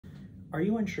Are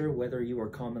you unsure whether you are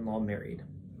common law married?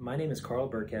 My name is Carl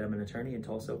Burkhead. I'm an attorney in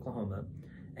Tulsa, Oklahoma,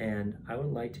 and I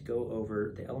would like to go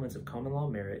over the elements of common law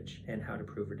marriage and how to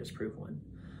prove or disprove one.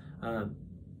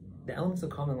 The elements of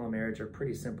common law marriage are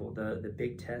pretty simple. The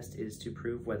big test is to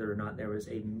prove whether or not there was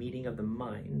a meeting of the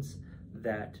minds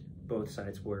that both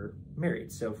sides were married.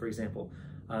 So for example,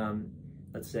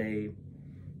 let's say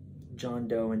John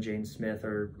Doe and Jane Smith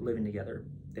are living together.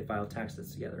 They file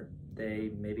taxes together.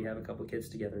 They maybe have a couple kids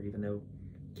together, even though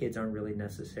kids aren't really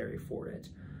necessary for it.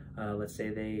 Let's say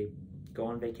they go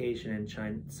on vacation and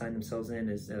sign themselves in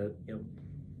as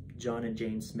John and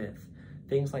Jane Smith.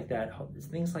 Things like that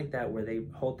where they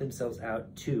hold themselves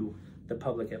out to the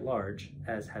public at large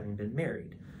as having been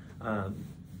married.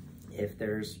 If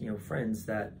there's friends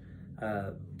that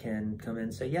can come in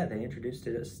and say, yeah, they introduced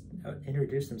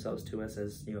themselves to us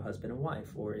as husband and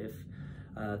wife, or if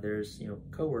there's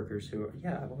coworkers who are,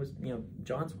 yeah, I've always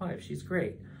John's wife, she's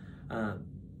great.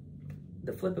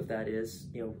 The flip of that is,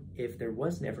 if there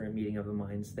was never a meeting of the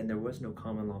minds, then there was no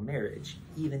common law marriage,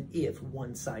 even if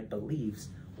one side believes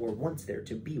or wants there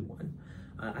to be one.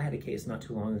 I had a case not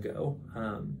too long ago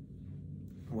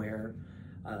where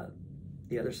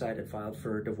the other side had filed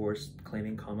for divorce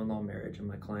claiming common law marriage, and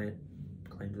my client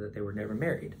claimed that they were never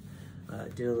married.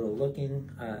 Did a little looking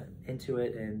into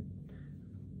it and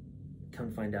come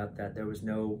to find out that there was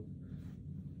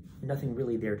nothing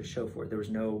really there to show for it. There was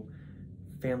no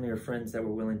family or friends that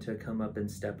were willing to come up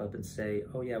and step up and say,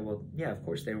 oh yeah, well, yeah, of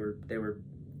course they were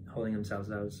holding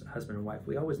themselves out as husband and wife.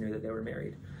 We always knew that they were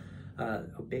married.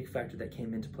 A big factor that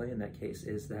came into play in that case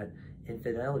is that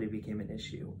infidelity became an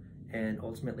issue and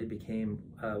ultimately became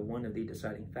one of the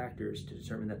deciding factors to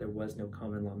determine that there was no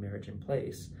common law marriage in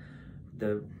place.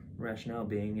 The rationale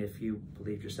being, if you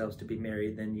believed yourselves to be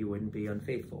married, then you wouldn't be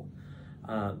unfaithful.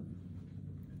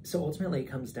 So ultimately it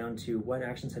comes down to, what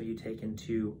actions have you taken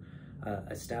to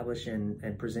establish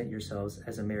and present yourselves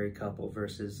as a married couple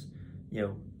versus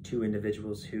two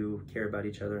individuals who care about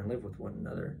each other and live with one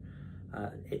another.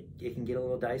 It can get a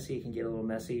little dicey, it can get a little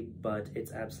messy, but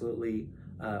it's absolutely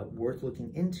worth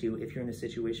looking into if you're in a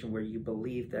situation where you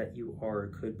believe that you are or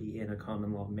could be in a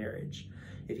common law marriage.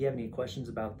 If you have any questions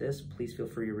about this, please feel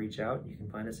free to reach out. You can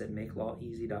find us at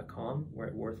makelawEasy.com. We're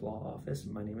at Worth Law Office.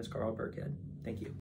 My name is Carl Burkhead. Thank you.